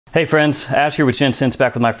Hey friends, Ash here with Gents,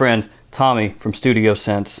 back with my friend Tommy from Studio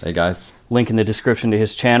Sense. Hey guys. Link in the description to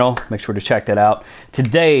his channel. Make sure to check that out.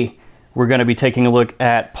 Today, we're going to be taking a look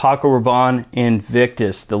at Paco Rabanne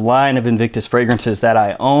Invictus, the line of Invictus fragrances that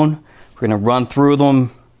I own. We're going to run through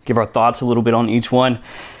them, give our thoughts a little bit on each one,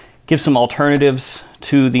 give some alternatives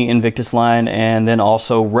to the Invictus line, and then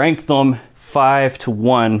also rank them 5 to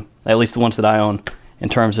 1, at least the ones that I own, in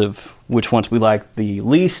terms of which ones we like the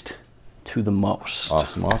least to the most.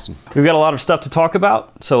 Awesome, awesome. We've got a lot of stuff to talk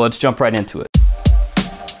about, so let's jump right into it.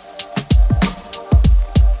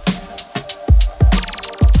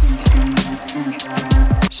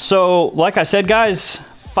 So, like I said, guys,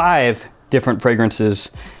 5 different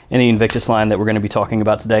fragrances in the Invictus line that we're going to be talking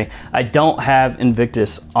about today. I don't have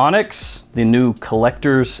Invictus Onyx, the new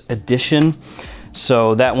collector's edition,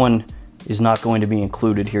 so that one is not going to be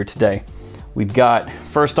included here today. We've got,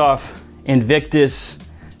 first off, Invictus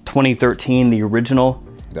 2013, the original.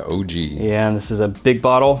 The OG. Yeah, and this is a big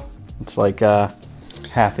bottle. It's like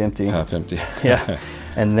half empty. Half empty. Yeah.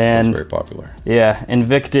 And then it's very popular. Yeah,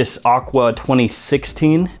 Invictus Aqua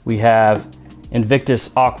 2016. We have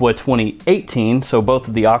Invictus Aqua 2018, so both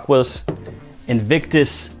of the Aquas.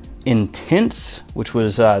 Invictus Intense, which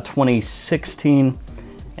was 2016,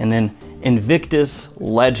 and then Invictus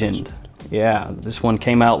Legend. Yeah, this one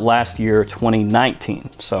came out last year, 2019.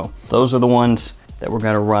 So those are the ones that we're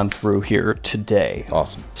gonna run through here today.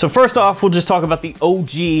 Awesome. So first off, we'll just talk about the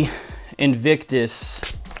OG Invictus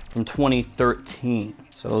from 2013.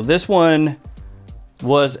 So this one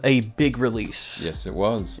was a big release. Yes, it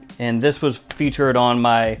was. And this was featured on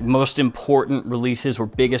my most important releases or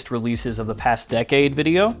biggest releases of the past decade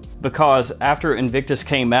video, because after Invictus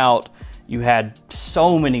came out, you had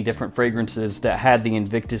so many different fragrances that had the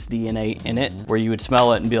Invictus DNA in it, where you would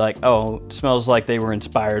smell it and be like, oh, it smells like they were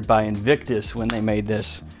inspired by Invictus when they made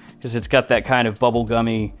this, because it's got that kind of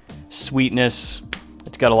bubblegummy sweetness.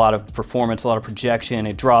 It's got a lot of performance, a lot of projection.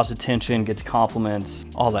 It draws attention, gets compliments,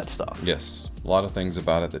 all that stuff. Yes, a lot of things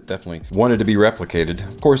about it that definitely wanted to be replicated.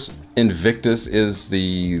 Of course, Invictus is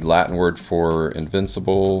the Latin word for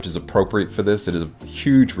invincible, which is appropriate for this. It is a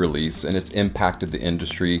huge release and it's impacted the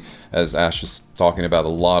industry. As Ash was talking about, a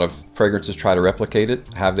lot of fragrances try to replicate it.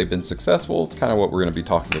 Have they been successful? It's kind of what we're going to be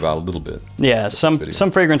talking about a little bit. Yeah, some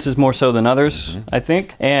fragrances more so than others, I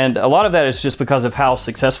think. And a lot of that is just because of how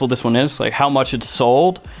successful this one is, like how much it's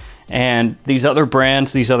sold. And these other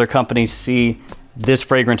brands, these other companies see this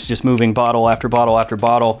fragrance just moving bottle after bottle after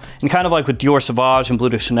bottle. And kind of like with Dior Sauvage and Bleu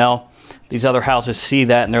de Chanel, these other houses see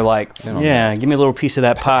that and they're like, yeah, give me a little piece of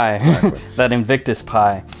that pie, that Invictus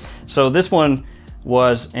pie. So this one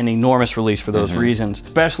was an enormous release for those reasons,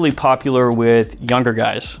 especially popular with younger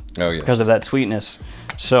guys. Oh, yes. Because of that sweetness.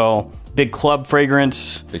 So big club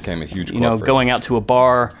fragrance. Became a huge club fragrance. Going out to a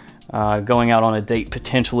bar, going out on a date,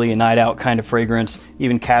 potentially a night out kind of fragrance,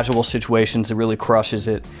 even casual situations, it really crushes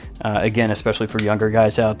it. Again, especially for younger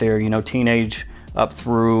guys out there, teenage up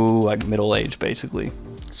through like middle age, basically.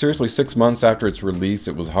 Seriously, 6 months after its release,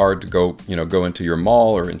 it was hard to go into your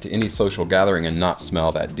mall or into any social gathering and not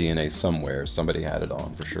smell that DNA somewhere. Somebody had it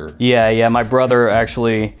on for sure. Yeah, my brother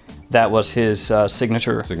actually, that was his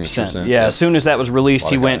signature scent. Yeah, as soon as that was released,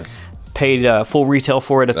 he went, paid full retail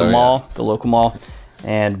for it at the mall, the local mall,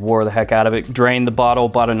 and wore the heck out of it, drained the bottle,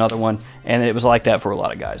 bought another one, and it was like that for a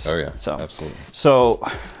lot of guys. Oh yeah, so, absolutely. So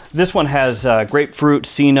this one has grapefruit,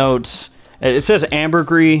 C notes. It says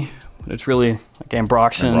ambergris, but it's really like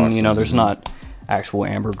ambroxan. There's not actual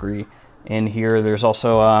ambergris in here. There's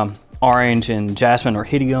also orange and jasmine or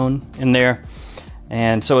hidione in there.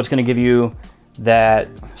 And so it's gonna give you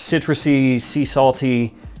that citrusy, sea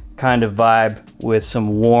salty kind of vibe with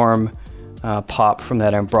some warm pop from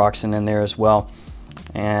that ambroxan in there as well.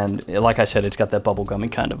 And like I said, it's got that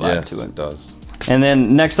bubblegummy kind of vibe to it. Yes, it does. And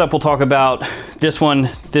then next up, we'll talk about this one.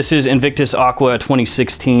 This is Invictus Aqua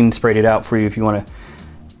 2016. Sprayed it out for you if you want to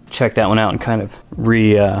check that one out and kind of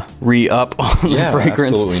re-up on the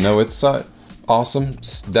fragrance. Absolutely. No, it's awesome.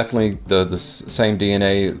 It's definitely the same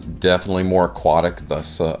DNA, definitely more aquatic,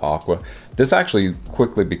 thus Aqua. This actually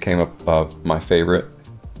quickly became my favorite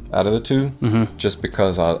out of the two, just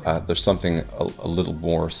because there's something a little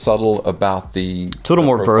more subtle about the It's a little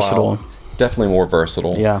more versatile. Definitely more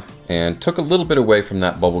versatile. Yeah. And took a little bit away from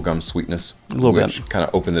that bubblegum sweetness. A little bit. Which kind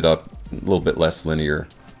of opened it up a little bit less linear.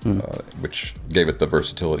 which gave it the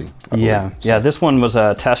versatility. Yeah, this one was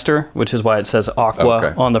a tester, which is why it says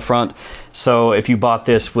Aqua on the front. So if you bought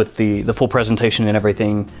this with the full presentation and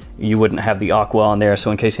everything, you wouldn't have the Aqua on there.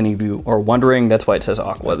 So in case any of you are wondering, that's why it says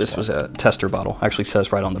Aqua. This was a tester bottle. Actually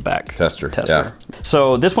says right on the back. Tester. Yeah.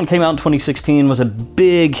 So this one came out in 2016, was a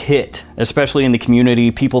big hit, especially in the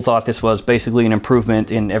community. People thought this was basically an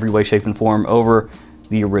improvement in every way, shape, and form over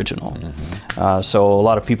the original. So a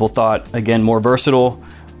lot of people thought, again, more versatile,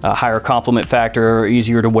 higher complement factor,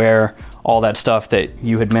 easier to wear, all that stuff that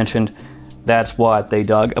you had mentioned. That's what they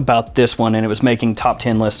dug about this one, and it was making top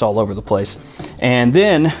 10 lists all over the place. And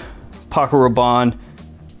then Paco Rabanne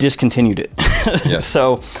discontinued it. Yes.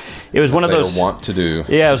 So it was one of those want to do.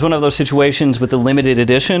 Yeah, it was one of those situations with the limited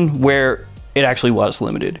edition where it actually was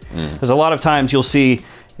limited. Because a lot of times you'll see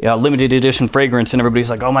limited edition fragrance and everybody's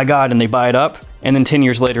like, oh my God, and they buy it up, and then 10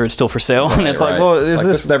 years later it's still for sale. Right, and it's like, well,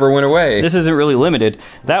 this never went away. This isn't really limited.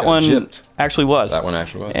 That one actually was. That one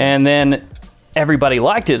actually was. And then everybody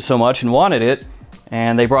liked it so much and wanted it,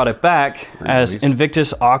 and they brought it back as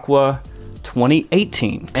Invictus Aqua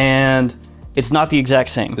 2018. And it's not the exact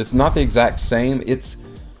same. It's not the exact same.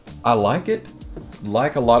 I like it.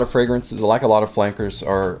 Like a lot of fragrances, like a lot of flankers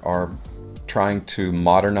are trying to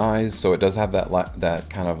modernize, so it does have that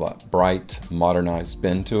kind of like bright, modernized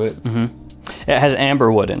spin to it. It has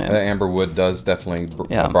amber wood in it. The amber wood does definitely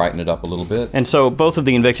brighten it up a little bit. And so both of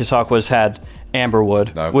the Invictus Aquas had amber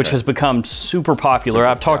wood, which has become super popular.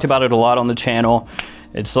 I've talked about it a lot on the channel.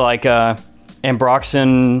 It's like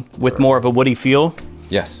Ambroxan with more of a woody feel.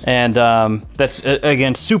 Yes. And that's,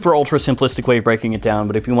 again, super ultra simplistic way of breaking it down,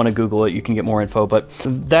 but if you want to Google it, you can get more info. But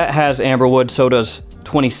that has amberwood, so does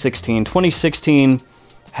 2016. 2016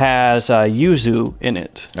 has yuzu in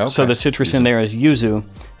it. Okay. So the citrus in there is yuzu.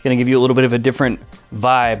 It's going to give you a little bit of a different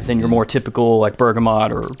vibe than your more typical like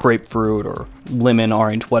bergamot or grapefruit or lemon,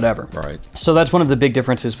 orange, whatever. Right. So that's one of the big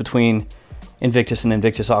differences between Invictus and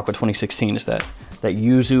Invictus Aqua 2016 is that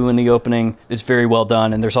yuzu in the opening is very well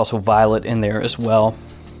done, and there's also violet in there as well.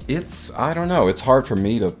 I don't know, it's hard for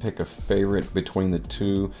me to pick a favorite between the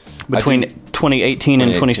two. Between 2018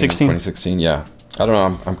 and 2016? 2016, yeah. I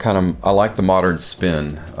don't know, I like the modern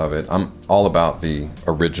spin of it. I'm all about the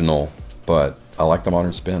original, but I like the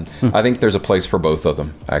modern spin. I think there's a place for both of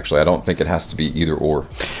them, actually. I don't think it has to be either or.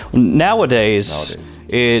 Nowadays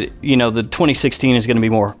the 2016 is going to be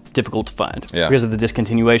more difficult to find because of the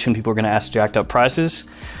discontinuation. People are going to ask jacked up prices.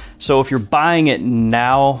 So if you're buying it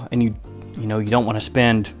now and you don't want to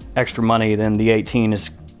spend extra money, then the 18 is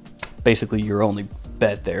basically your only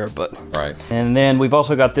bet there. But and then we've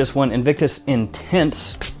also got this one, Invictus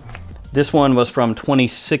Intense. This one was from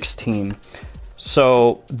 2016.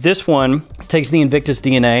 So this one takes the Invictus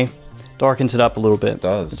DNA, darkens it up a little bit. It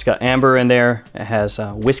does. It's got amber in there. It has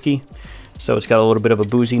whiskey, so it's got a little bit of a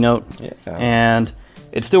boozy note. Yeah. And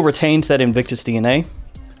it still retains that Invictus DNA,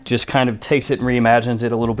 just kind of takes it and reimagines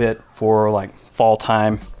it a little bit for like fall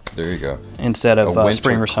time. There you go. Instead of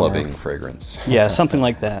spring or summer. Clubbing fragrance. Yeah, something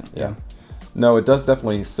like that. Yeah. No, it does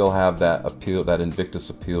definitely still have that appeal, that Invictus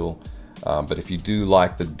appeal. But if you do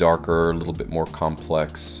like the darker, a little bit more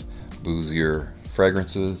complex, boozier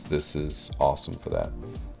fragrances, this is awesome for that.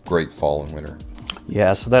 Great fall and winter.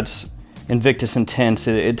 Yeah, so that's Invictus Intense.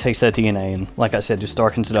 It takes that DNA and, like I said, just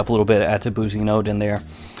darkens it up a little bit, adds a boozy note in there,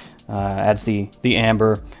 adds the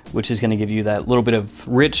amber, which is going to give you that little bit of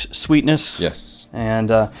rich sweetness. Yes. And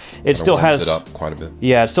it still has it up quite a bit.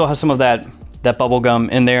 Yeah, it still has some of that bubble gum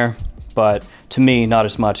in there, but to me, not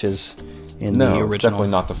as much as in the original. It's definitely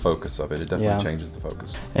not the focus of it. It definitely changes the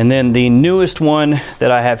focus. And then the newest one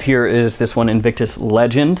that I have here is this one, Invictus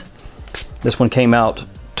Legend. This one came out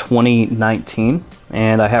 2019,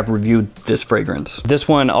 and I have reviewed this fragrance. This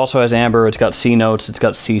one also has amber. It's got sea notes. It's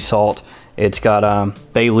got sea salt. It's got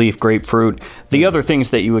bay leaf, grapefruit. The other things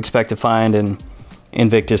that you expect to find in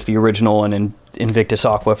Invictus, the original, and in Invictus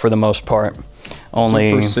Aqua for the most part.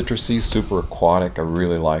 Only super citrusy, super aquatic. I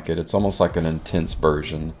really like it. It's almost like an intense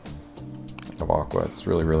version of Aqua. It's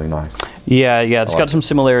really, really nice. Yeah, it's got some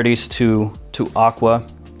similarities to Aqua,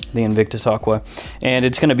 the Invictus Aqua, and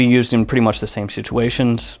it's going to be used in pretty much the same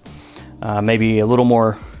situations. Maybe a little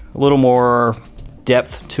more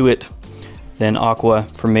depth to it than Aqua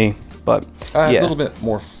for me, but a little bit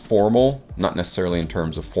more formal, not necessarily in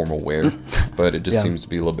terms of formal wear, but it just seems to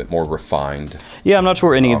be a little bit more refined. Yeah, I'm not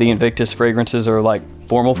sure any of the Invictus fragrances are like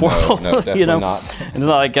formal. No, definitely not. It's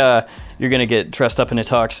not like you're gonna get dressed up in a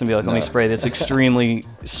tux and be like, let me spray this extremely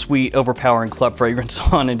sweet, overpowering club fragrance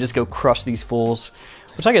on and just go crush these fools.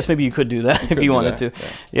 Which I guess maybe you could do that if you wanted to.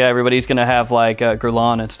 Yeah, everybody's gonna have like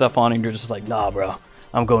Guerlain and stuff on, and you're just like, nah, bro,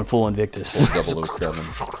 I'm going full Invictus. 007.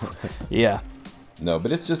 Yeah. No,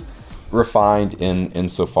 but it's just refined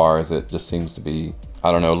insofar as it just seems to be,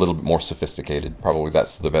 I don't know, a little bit more sophisticated. Probably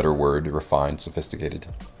that's the better word, refined, sophisticated,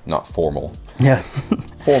 not formal. Yeah.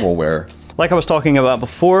 Formal wear. Like I was talking about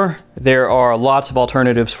before, there are lots of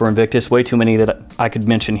alternatives for Invictus, way too many that I could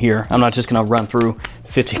mention here. I'm not just going to run through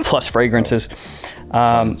 50 plus fragrances.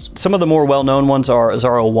 Some of the more well-known ones are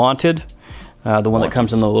Azzaro Wanted, the one that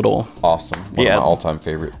comes in the little... Awesome. One of my all-time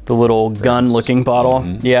favorite. The little gun-looking bottle.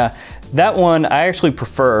 Yeah. That one, I actually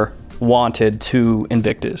prefer Wanted to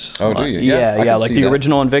Invictus. Oh, do you? Yeah. Like the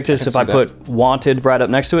original Invictus, if I put Wanted right up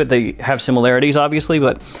next to it, they have similarities, obviously,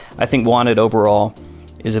 but I think Wanted overall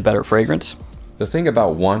is a better fragrance. The thing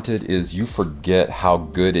about Wanted is you forget how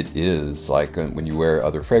good it is. Like when you wear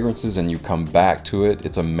other fragrances and you come back to it,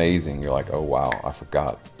 it's amazing. You're like, oh wow, I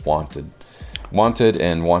forgot Wanted. Wanted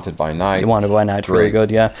and Wanted by Night. Wanted by Night, very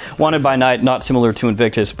good, yeah. Wanted by Night, not similar to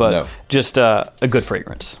Invictus, but just a good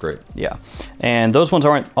fragrance. Great. Yeah. And those ones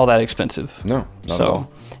aren't all that expensive. No, not at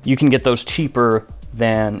all. You can get those cheaper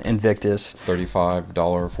than Invictus. $35,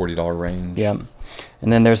 $40 range. Yeah.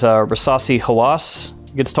 And then there's a Rasasi Hawass.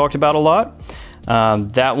 Gets talked about a lot.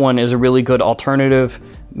 That one is a really good alternative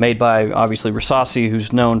made by obviously Rasasi,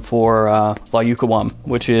 who's known for La Yucawam,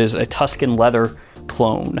 which is a Tuscan leather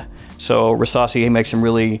clone. So Rasasi makes some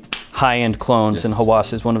really high-end clones, and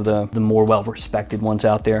Hawass is one of the more well-respected ones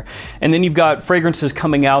out there. And then you've got fragrances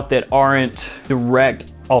coming out that aren't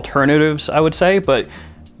direct alternatives, I would say, but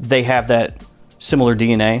they have that similar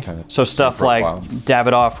DNA. So stuff like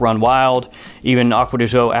Davidoff Run Wild, even Acqua di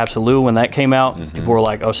Gio Absolu, when that came out, people were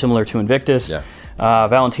like, oh, similar to Invictus.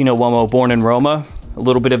 Valentino Uomo Born in Roma, a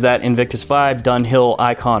little bit of that Invictus vibe. Dunhill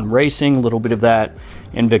Icon Racing, a little bit of that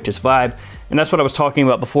Invictus vibe. And that's what I was talking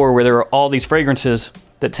about before, where there are all these fragrances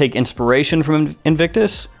that take inspiration from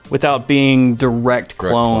Invictus without being direct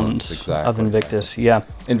clones of Invictus. Yeah.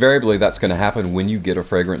 Invariably, that's going to happen when you get a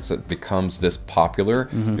fragrance that becomes this popular.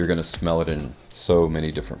 You're going to smell it in so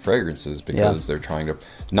many different fragrances because they're trying to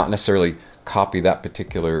not necessarily copy that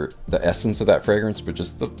particular, the essence of that fragrance, but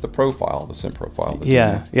just the profile, the scent profile.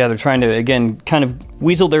 Yeah, they're trying to, again, kind of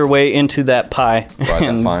weasel their way into that pie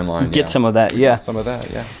and that fine line, get some of that. Some of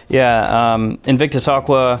that, Invictus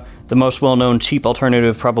Aqua, the most well-known cheap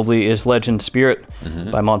alternative probably is Legend Spirit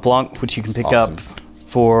by Mont Blanc, which you can pick up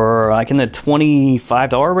for like in the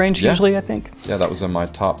 $25 range usually, I think. Yeah, that was in my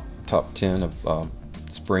top 10 of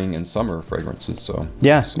spring and summer fragrances. So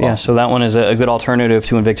so that one is a good alternative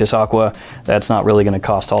to Invictus Aqua. That's not really going to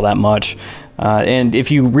cost all that much. And if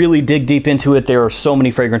you really dig deep into it, there are so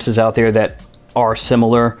many fragrances out there that are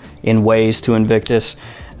similar in ways to Invictus.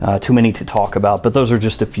 Too many to talk about, but those are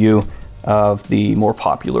just a few of the more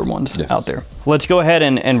popular ones out there. Let's go ahead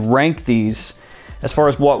and rank these as far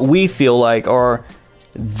as what we feel like are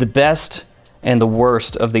the best and the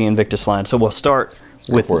worst of the Invictus line. So we'll start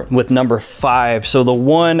with number 5. So the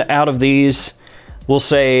one out of these, we'll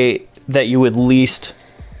say that you would least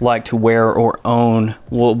like to wear or own.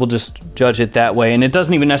 We'll just judge it that way. And it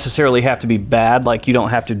doesn't even necessarily have to be bad. Like, you don't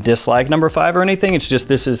have to dislike number 5 or anything. It's just,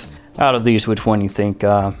 this is out of these, which one you think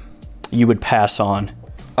you would pass on?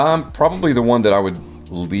 Probably the one that I would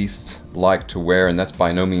least like to wear, and that's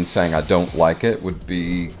by no means saying I don't like it, would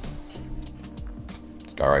be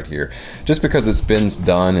this guy right here. Just because it's been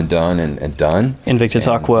done and done and done. Invictus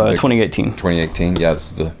Aqua 2018. 2018, yeah,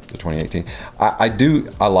 it's the 2018.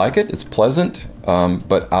 I like it. It's pleasant,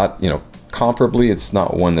 but comparably, it's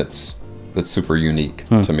not one that's super unique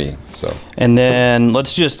to me. So. And then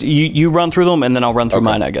let's just you run through them, and then I'll run through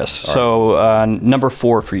mine, I guess. All right. Number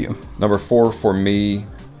 4 for you. Number 4 for me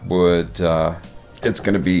would it's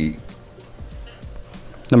going to be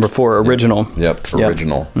number 4, original. Yep,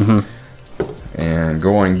 original. And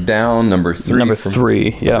going down, number 3. Number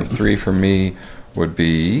 3 for me would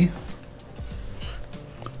be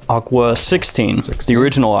Aqua 16, the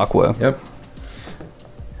original Aqua. Yep.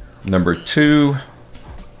 Number 2.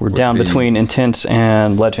 We're down between Intense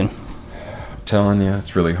and Legend. I'm telling you,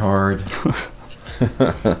 it's really hard.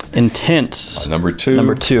 Intense. Number 2.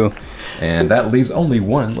 Number 2. And that leaves only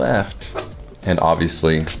one left. And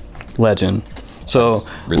obviously, Legend. So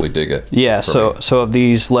I really dig it. Yeah. So of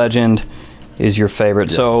these, Legend is your favorite.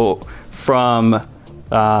 Yes. So from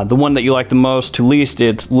the one that you like the most to least,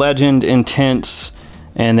 it's Legend, Intense,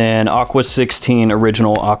 and then Aqua 16,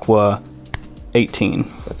 original Aqua 18.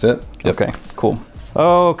 That's it. Yep. Okay. Cool.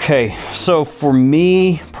 Okay. So for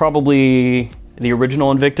me, probably the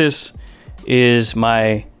original Invictus is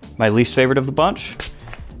my least favorite of the bunch.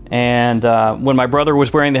 And when my brother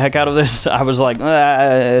was wearing the heck out of this, I was like,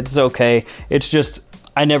 it's okay. It's just,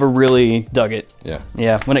 I never really dug it.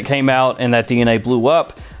 Yeah. When it came out and that DNA blew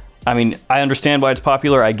up, I mean, I understand why it's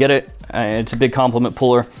popular. I get it. It's a big compliment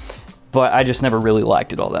puller, but I just never really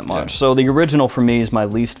liked it all that much. So the original for me is my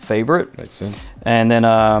least favorite. Makes sense. And then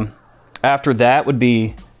after that would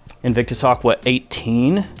be Invictus Aqua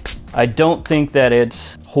 18. I don't think that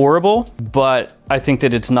it's horrible, but I think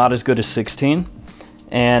that it's not as good as 16.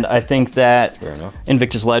 And I think that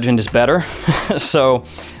Invictus Legend is better. So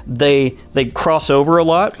they cross over a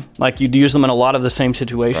lot. Like, you'd use them in a lot of the same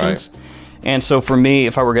situations. Right. And so for me,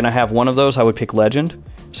 if I were gonna have one of those, I would pick Legend.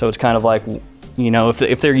 So it's kind of like, you know,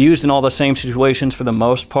 if they're used in all the same situations for the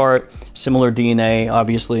most part, similar DNA,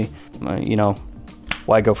 obviously, you know,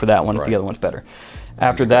 why go for that one if the other one's better?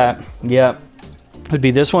 After that, would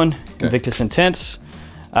be this one, Invictus Intense.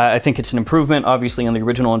 I think it's an improvement, obviously, on the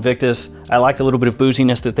original Invictus. I like the little bit of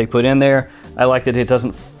booziness that they put in there. I like that it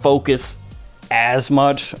doesn't focus as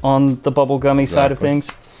much on the bubblegummy side of things.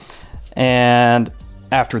 And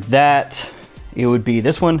after that, it would be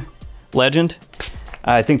this one, Legend.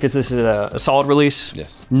 I think that this is a solid release.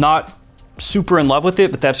 Yes. Not super in love with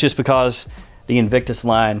it, but that's just because the Invictus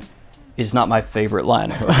line is not my favorite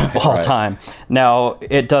line of all time. Now,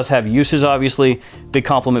 it does have uses, obviously. Big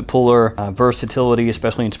compliment puller, versatility,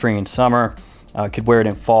 especially in spring and summer. Could wear it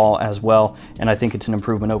in fall as well, and I think it's an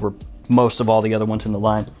improvement over most of all the other ones in the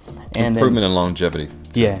line. And improvement in longevity.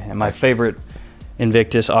 Yeah, and my favorite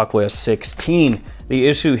Invictus Aqua 16. The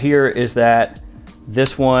issue here is that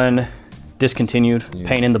this one discontinued,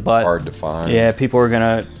 pain in the butt. Hard to find. Yeah, people are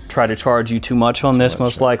gonna try to charge you too much on this,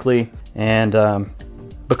 most likely. And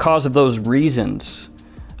because of those reasons,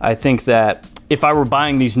 I think that if I were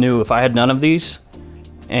buying these new, if I had none of these,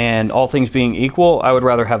 and all things being equal, I would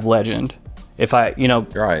rather have Legend. If I, you know,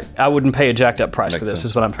 I wouldn't pay a jacked up price for this,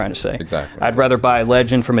 is what I'm trying to say. Exactly. I'd rather buy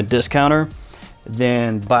Legend from a discounter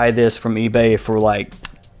than buy this from eBay for like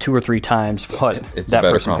 2 or 3 times what that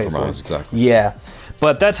person paid for. Exactly. Yeah,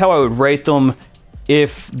 but that's how I would rate them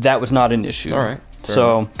if that was not an issue. All right.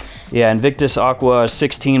 So, yeah, Invictus Aqua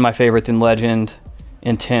 16, my favorite, then Legend,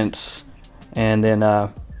 Intense, and then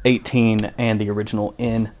 18 and the original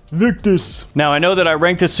Invictus. Now, I know that I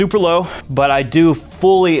ranked this super low, but I do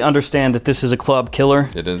fully understand that this is a club killer.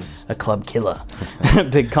 It is. A club killer.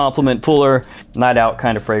 Big compliment puller, night out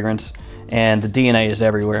kind of fragrance, and the DNA is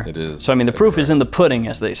everywhere. It is. So, I mean, the proof is in the pudding,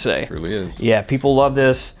 as they say. It truly is. Yeah, people love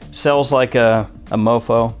this. Sells like a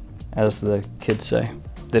mofo, as the kids say.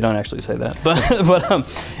 They don't actually say that, but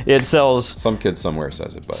it sells. Some kid somewhere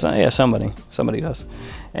says it, but so, yeah, somebody does,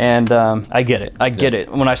 and I get it. I get it.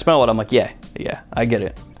 When I smell it, I'm like, yeah, I get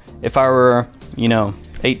it. If I were, you know,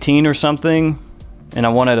 18 or something, and I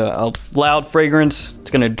wanted a loud fragrance,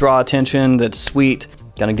 it's gonna draw attention, that's sweet,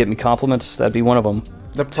 gonna get me compliments, that'd be one of them.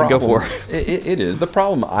 The problem, to go for. It is. The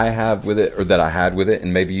problem I have with it, or that I had with it,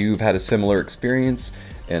 and maybe you've had a similar experience,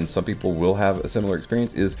 and some people will have a similar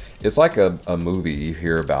experience, is it's like a movie you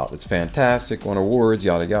hear about. It's fantastic, won awards,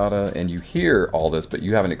 yada yada, and you hear all this, but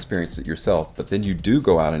you haven't experienced it yourself. But then you do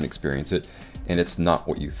go out and experience it, and it's not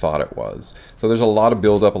what you thought it was. So there's a lot of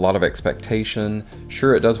build-up, a lot of expectation.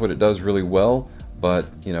 Sure, it does what it does really well, but,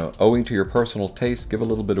 you know, owing to your personal taste, give a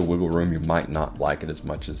little bit of wiggle room. You might not like it as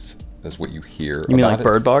much as what you hear. You mean like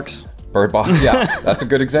Bird Box? Bird Box, yeah, that's a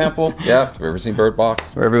good example. Yeah, have you ever seen Bird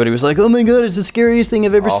Box? Where everybody was like, "Oh my God, it's the scariest thing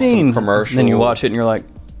I've ever seen." Commercial. And then you watch it and you're like,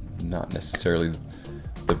 not necessarily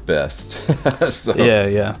the best. So,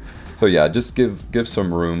 yeah. So yeah, just give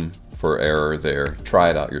some room for error there. Try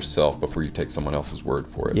it out yourself before you take someone else's word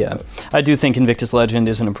for it. Yeah, I do think Invictus Legend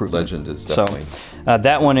is an improvement. Legend is definitely. So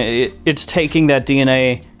that one, it's taking that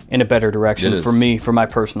DNA in a better direction for me, for my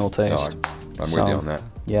personal taste. I'm with you on that.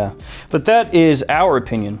 Yeah, but that is our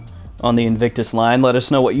opinion on the Invictus line. Let us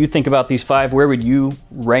know what you think about these 5. Where would you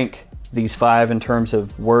rank these 5 in terms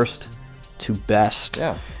of worst to best?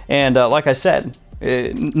 Yeah. And like I said,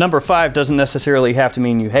 number 5 doesn't necessarily have to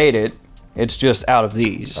mean you hate it. It's just out of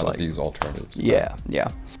these. Out of these alternatives. Yeah.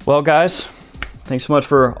 Well, guys, thanks so much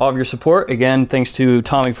for all of your support. Again, thanks to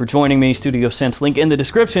Tommy for joining me. Studio Sense, link in the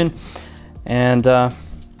description. And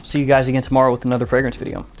see you guys again tomorrow with another fragrance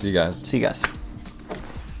video. See you guys. See you guys.